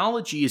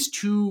chronology is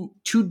too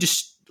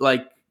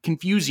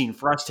confusing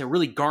for us to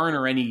really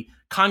garner any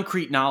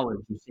concrete knowledge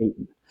of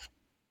Satan.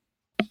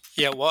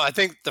 Yeah, well, I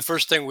think the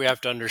first thing we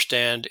have to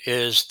understand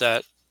is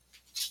that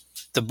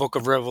the book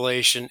of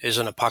Revelation is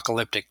an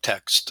apocalyptic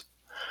text,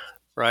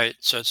 right?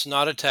 So it's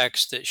not a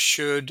text that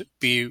should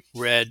be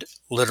read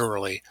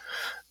literally.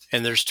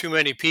 And there's too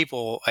many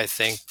people, I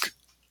think,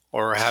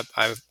 or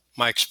I've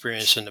my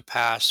experience in the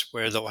past,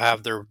 where they'll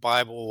have their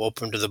Bible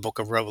open to the book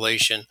of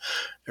Revelation,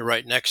 and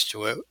right next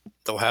to it,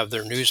 they'll have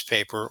their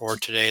newspaper, or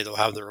today they'll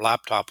have their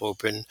laptop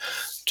open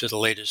to the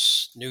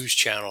latest news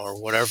channel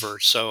or whatever.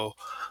 So,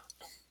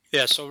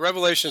 yeah, so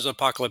Revelation is an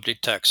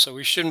apocalyptic text, so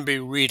we shouldn't be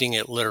reading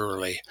it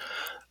literally.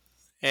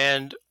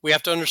 And we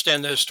have to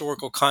understand the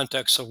historical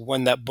context of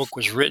when that book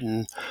was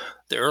written.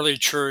 The early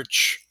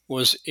church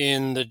was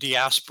in the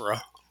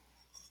diaspora,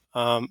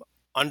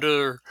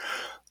 under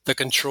the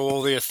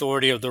control, the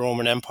authority of the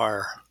Roman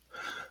Empire.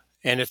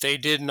 And if they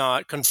did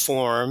not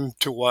conform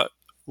to what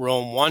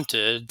Rome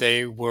wanted,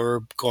 they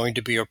were going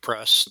to be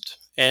oppressed.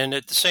 And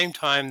at the same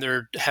time,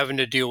 they're having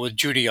to deal with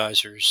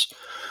Judaizers.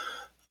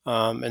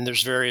 And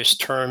there's various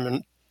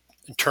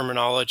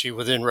terminology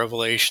within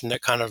Revelation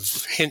that kind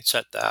of hints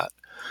at that.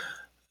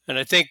 And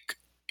I think,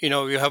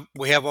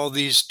 we have all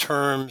these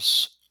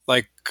terms,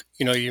 like,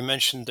 you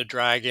mentioned the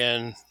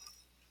dragon,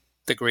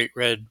 the great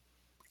red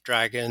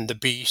dragon, the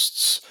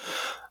beasts.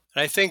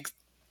 And I think,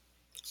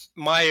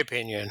 my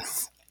opinion,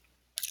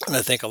 and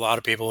I think a lot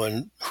of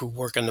people who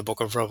work in the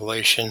book of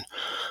Revelation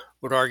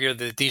would argue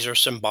that these are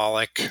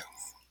symbolic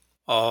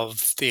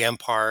of the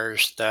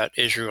empires that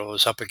Israel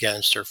is up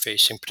against or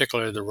facing,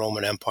 particularly the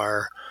Roman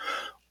Empire,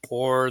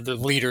 or the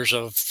leaders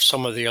of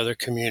some of the other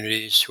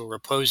communities who are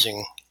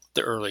opposing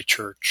the early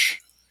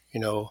church,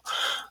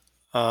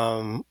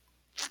 But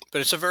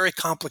it's a very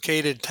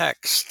complicated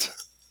text,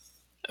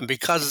 and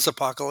because it's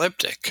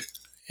apocalyptic.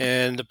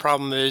 And the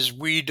problem is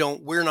we're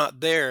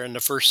not there in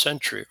the first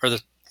century,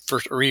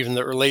 or even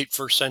the late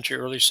first century,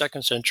 early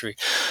second century.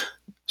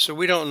 So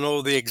we don't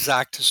know the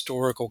exact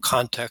historical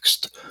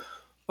context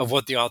of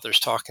what the author's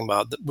talking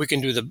about. We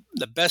can do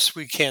the best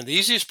we can. The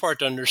easiest part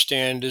to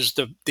understand is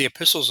the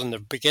epistles in the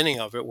beginning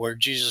of it, where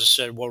Jesus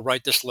said, well,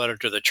 write this letter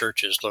to the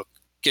churches. Look,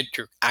 get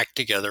your act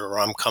together, or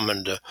I'm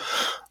coming to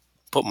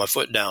put my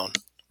foot down,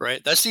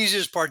 right? That's the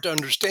easiest part to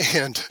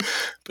understand.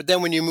 But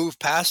then when you move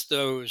past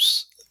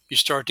those, you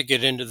start to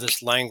get into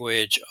this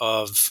language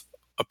of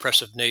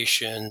oppressive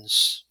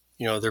nations.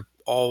 They're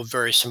all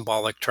very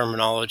symbolic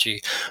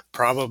terminology,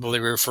 probably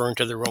referring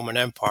to the Roman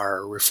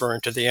Empire, referring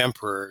to the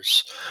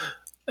emperors,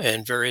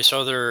 and various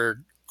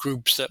other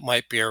groups that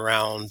might be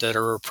around that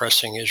are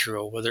oppressing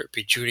Israel, whether it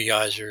be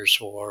Judaizers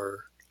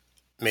or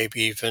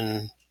maybe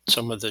even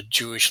some of the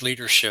Jewish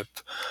leadership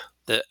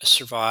that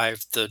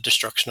survived the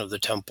destruction of the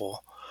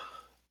temple.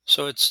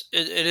 So it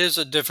is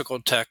a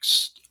difficult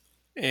text.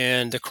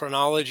 And the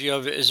chronology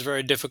of it is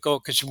very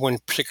difficult, because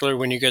particularly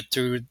when you get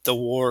through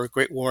the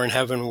Great War in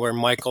Heaven, where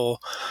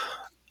Michael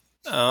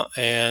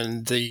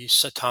and the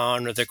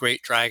Satan, or the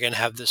great dragon,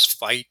 have this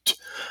fight,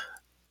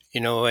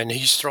 and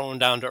he's thrown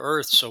down to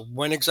earth. So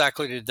when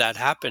exactly did that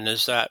happen?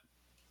 Is that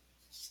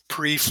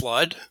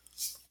pre-flood,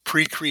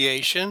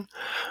 pre-creation,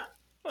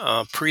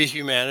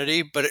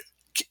 pre-humanity? But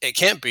it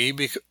can't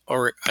be,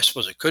 or I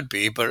suppose it could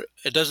be, but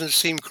it doesn't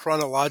seem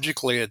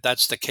chronologically that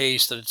that's the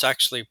case, that it's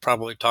actually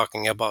probably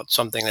talking about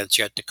something that's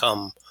yet to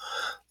come,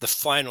 the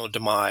final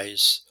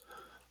demise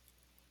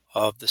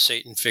of the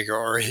Satan figure,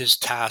 or his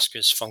task,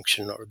 his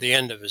function, or the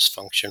end of his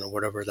function, or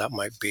whatever that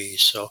might be.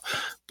 So,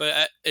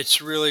 but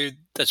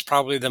that's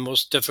probably the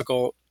most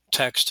difficult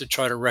text to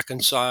try to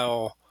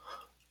reconcile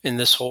in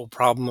this whole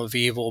problem of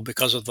evil,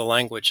 because of the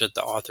language that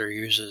the author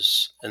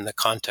uses and the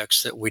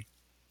context that we're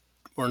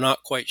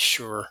not quite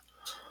sure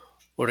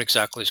what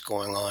exactly is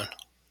going on.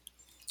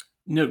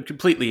 No,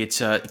 completely. It's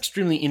an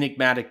extremely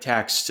enigmatic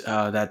text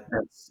that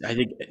I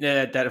think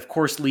that of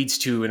course leads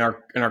to, in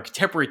our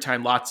contemporary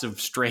time, lots of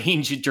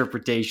strange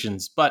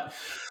interpretations. But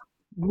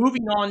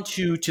moving on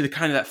to the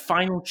kind of that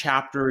final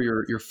chapter,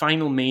 your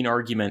final main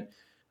argument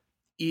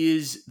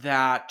is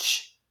that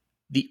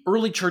the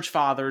early church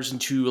fathers,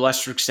 and to a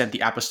lesser extent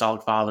the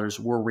apostolic fathers,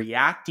 were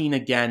reacting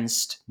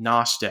against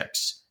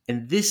Gnostics,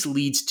 and this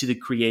leads to the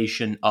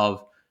creation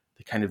of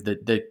the kind of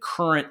the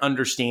current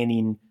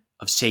understanding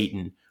of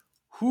Satan.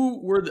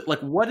 Who were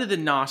what are the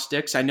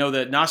Gnostics? I know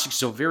that Gnostics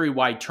is a very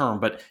wide term,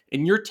 but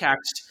in your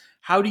text,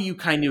 how do you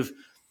kind of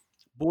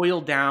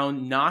boil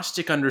down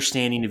Gnostic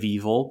understanding of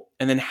evil?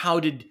 And then how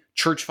did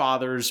church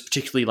fathers,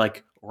 particularly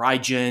like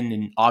Origen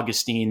and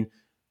Augustine,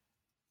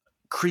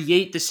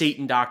 create the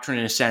Satan doctrine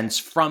in a sense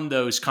from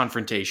those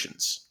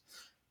confrontations?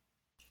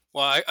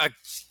 Well,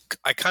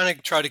 I kind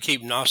of try to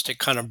keep Gnostic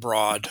kind of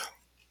broad.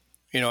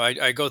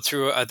 I go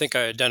through, I think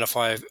I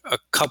identify a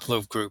couple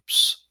of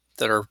groups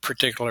that are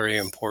particularly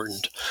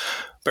important.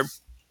 But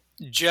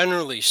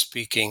generally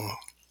speaking,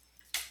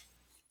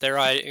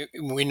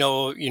 we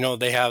know,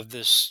 they have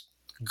this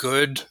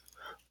good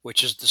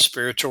which is the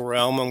spiritual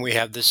realm, and we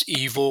have this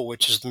evil,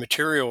 which is the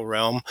material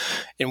realm.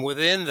 And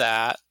within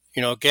that,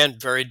 again,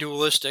 very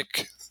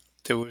dualistic,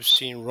 that we've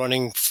seen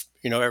running,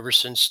 ever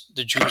since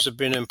the Jews have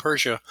been in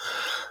Persia,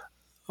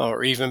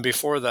 or even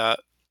before that.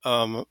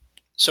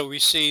 So we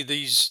see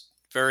these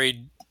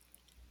very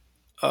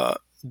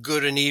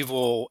good and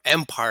evil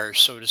empires,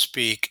 so to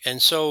speak.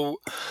 And so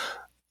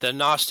the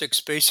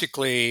Gnostics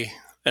basically,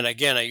 and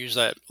again, I use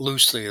that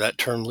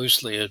term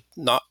loosely,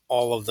 not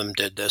all of them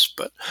did this,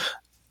 but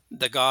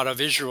the God of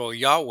Israel,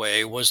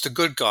 Yahweh, was the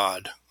good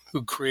God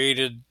who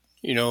created,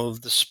 the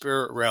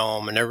spirit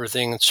realm and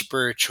everything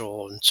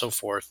spiritual and so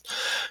forth.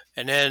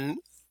 And then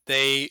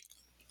they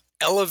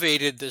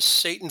elevated this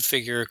Satan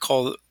figure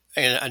called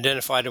and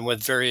identified him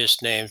with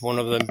various names, one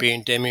of them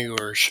being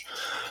Demiurge,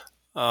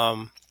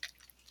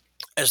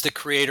 as the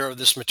creator of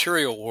this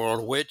material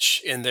world,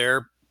 which in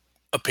their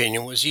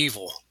opinion was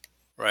evil,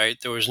 right?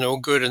 There was no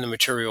good in the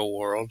material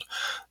world.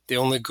 The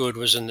only good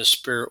was in the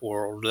spirit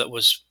world that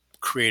was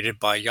created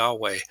by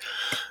Yahweh.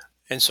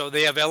 And so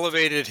they have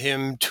elevated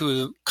him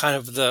to kind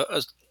of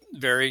the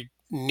very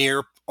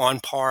near on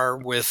par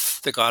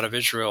with the God of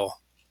Israel.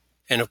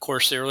 And of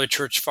course, the early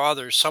church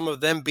fathers, some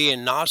of them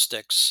being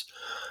Gnostics,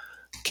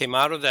 came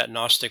out of that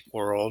Gnostic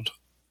world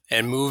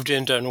and moved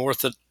into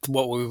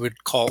what we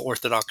would call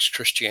Orthodox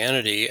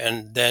Christianity,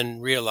 and then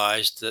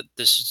realized that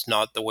this is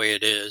not the way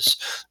it is.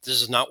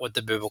 This is not what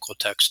the biblical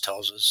text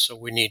tells us. So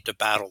we need to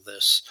battle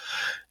this.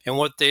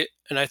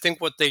 And I think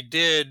what they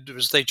did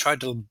was they tried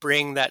to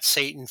bring that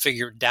Satan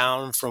figure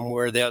down from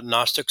where the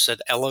Gnostics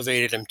had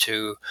elevated him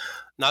to.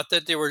 Not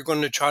that they were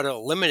going to try to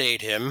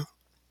eliminate him,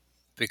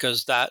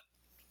 because that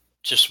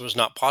just was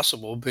not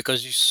possible,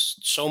 because he's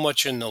so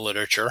much in the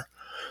literature,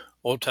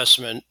 Old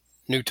Testament,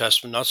 New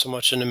Testament, not so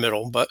much in the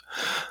middle,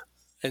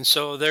 and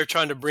so they're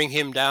trying to bring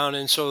him down.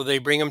 And so they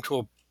bring him to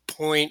a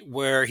point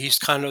where he's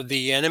kind of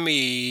the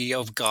enemy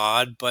of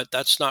God, but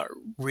that's not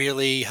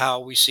really how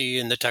we see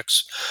in the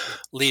text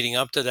leading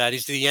up to that.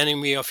 He's the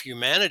enemy of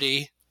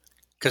humanity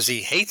because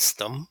he hates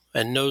them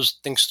and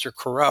thinks they're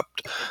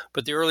corrupt.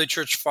 But the early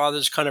church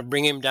fathers kind of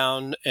bring him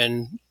down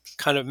and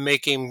kind of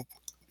make him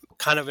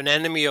kind of an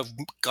enemy of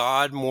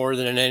God more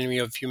than an enemy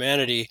of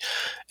humanity,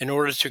 in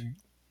order to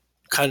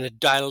kind of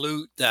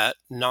dilute that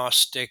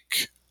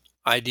Gnostic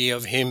idea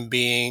of him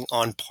being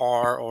on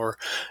par or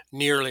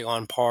nearly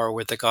on par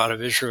with the God of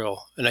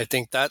Israel. And I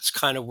think that's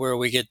kind of where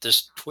we get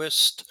this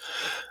twist.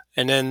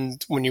 And then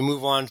when you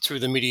move on through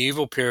the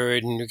medieval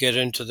period and you get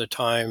into the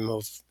time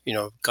of,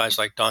 guys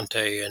like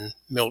Dante and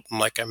Milton,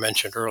 like I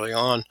mentioned early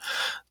on,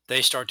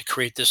 they start to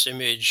create this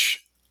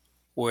image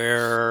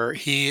where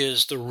he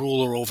is the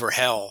ruler over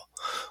hell,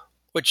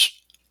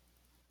 which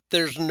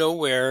there's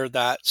nowhere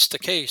that's the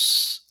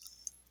case.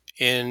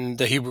 In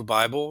the Hebrew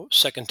Bible,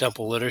 Second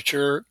Temple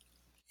literature,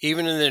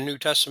 even in the New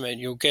Testament,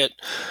 you'll get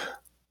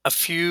a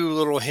few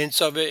little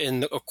hints of it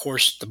in, of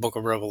course, the book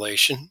of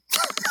Revelation,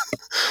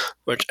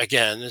 which,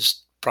 again,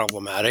 is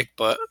problematic.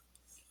 But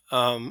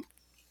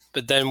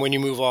then when you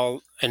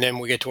move and then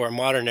we get to our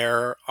modern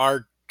era,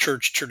 our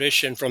church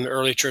tradition from the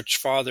early church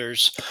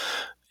fathers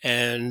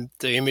and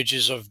the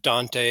images of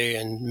Dante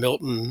and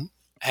Milton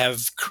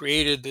have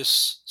created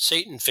this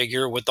Satan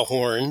figure with the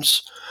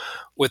horns,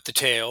 with the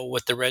tail,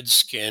 with the red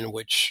skin,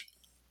 which,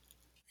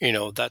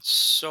 that's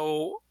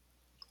so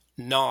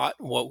not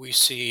what we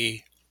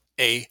see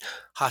a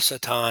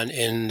Hasatan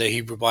in the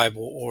Hebrew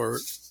Bible or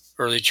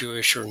early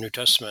Jewish or New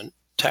Testament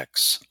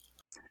texts.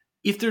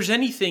 If there's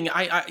anything,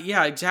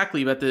 yeah,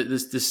 exactly, about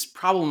this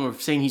problem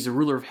of saying he's a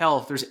ruler of hell,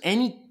 if there's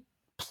any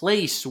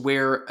place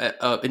where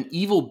an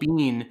evil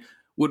being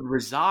would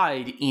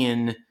reside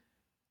in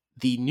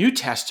the New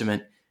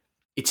Testament,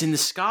 it's in the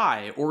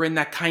sky, or in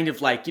that kind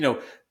of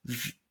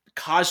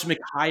cosmic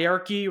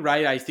hierarchy,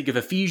 right? I think of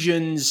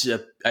Ephesians, I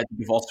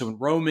think of also in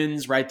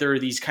Romans, right? There are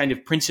these kind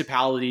of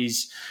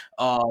principalities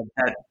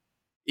that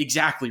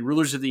exactly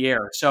rulers of the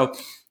air. So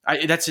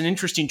that's an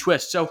interesting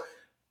twist. So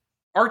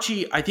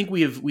Archie, I think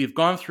we have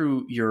gone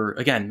through your,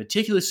 again,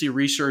 meticulously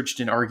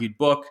researched and argued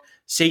book,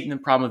 Satan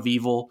and Problem of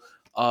Evil,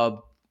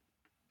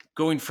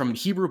 going from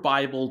Hebrew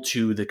Bible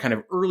to the kind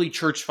of early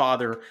church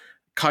father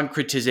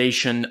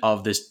concretization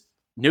of this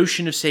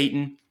notion of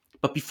Satan.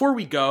 But before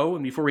we go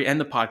and before we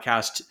end the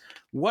podcast,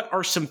 what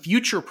are some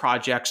future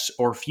projects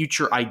or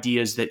future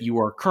ideas that you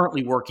are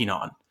currently working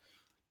on?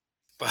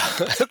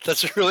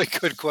 That's a really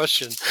good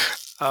question.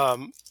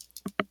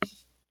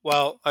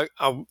 Well,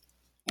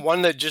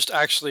 one that just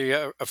actually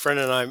a friend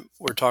and I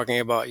were talking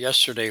about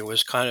yesterday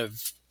was kind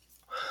of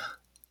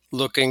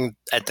looking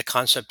at the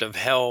concept of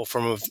hell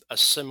from a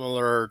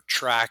similar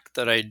track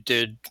that I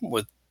did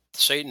with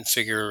Satan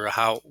figure.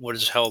 What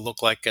does hell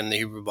look like in the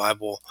Hebrew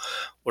Bible?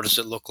 What does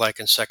it look like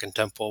in Second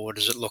Temple? What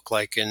does it look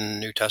like in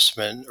New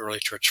Testament, early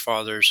church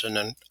fathers? And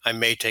then I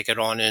may take it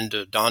on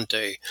into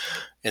Dante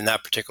in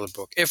that particular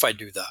book. If I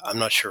do that, I'm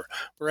not sure.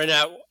 But right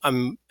now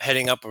I'm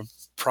heading up a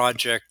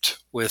project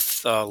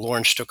with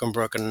Lauren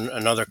Stuckenbrook and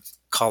another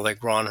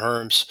colleague, Ron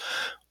Herms,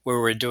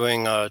 where we're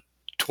doing a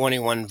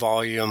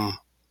 21-volume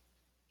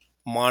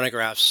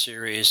monograph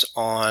series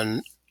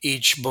on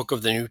each book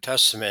of the New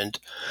Testament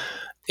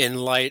in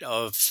light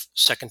of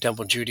Second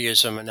Temple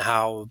Judaism and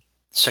how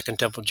Second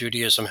Temple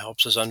Judaism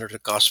helps us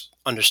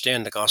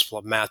understand the Gospel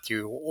of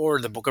Matthew or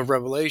the book of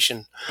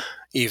Revelation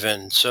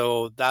even.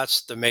 So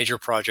that's the major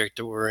project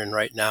that we're in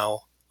right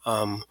now.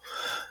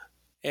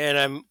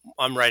 And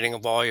I'm writing a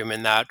volume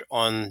in that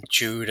on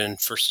Jude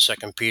and First and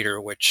Second Peter,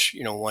 which,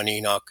 one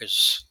Enoch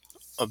is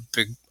a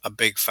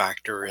big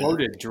factor in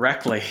Quoted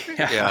directly.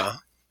 yeah,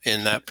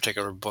 in that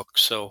particular book.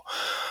 So,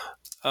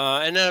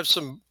 and I have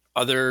some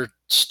other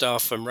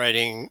stuff. I'm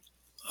writing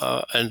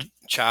a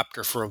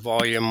chapter for a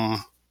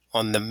volume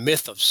on the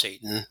myth of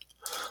Satan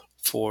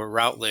for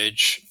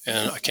Routledge,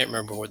 and I can't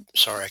remember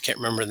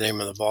the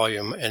name of the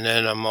volume. And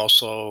then I'm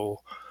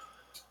also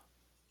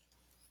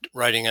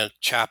writing a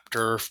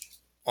chapter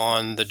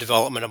on the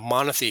development of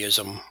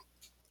monotheism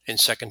in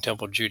Second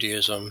Temple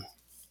Judaism.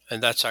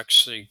 And that's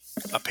actually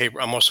a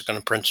paper. I'm also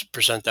going to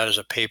present that as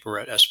a paper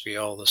at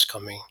SBL this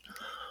coming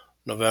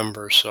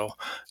November. So,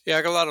 yeah,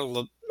 I got a lot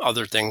of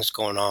other things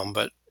going on,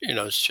 but,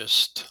 it's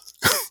just,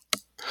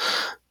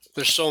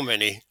 there's so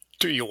many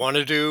you want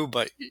to do,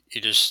 but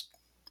you just,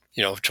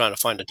 trying to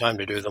find the time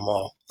to do them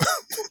all.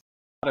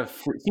 It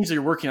seems like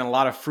you're working on a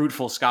lot of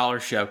fruitful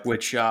scholarship,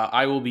 which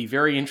I will be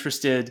very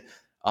interested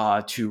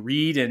to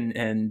read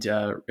and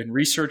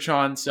research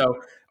on. So,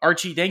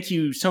 Archie, thank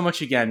you so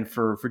much again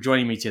for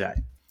joining me today.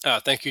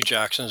 Thank you,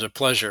 Jackson. It's a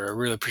pleasure. I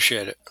really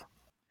appreciate it.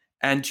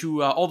 And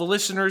to all the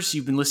listeners,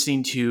 you've been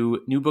listening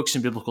to New Books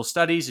in Biblical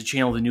Studies, a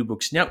channel of the New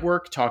Books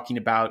Network, talking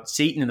about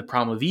Satan and the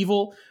problem of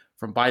evil,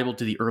 from Bible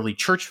to the early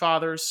church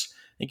fathers.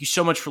 Thank you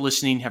so much for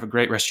listening. Have a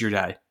great rest of your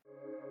day.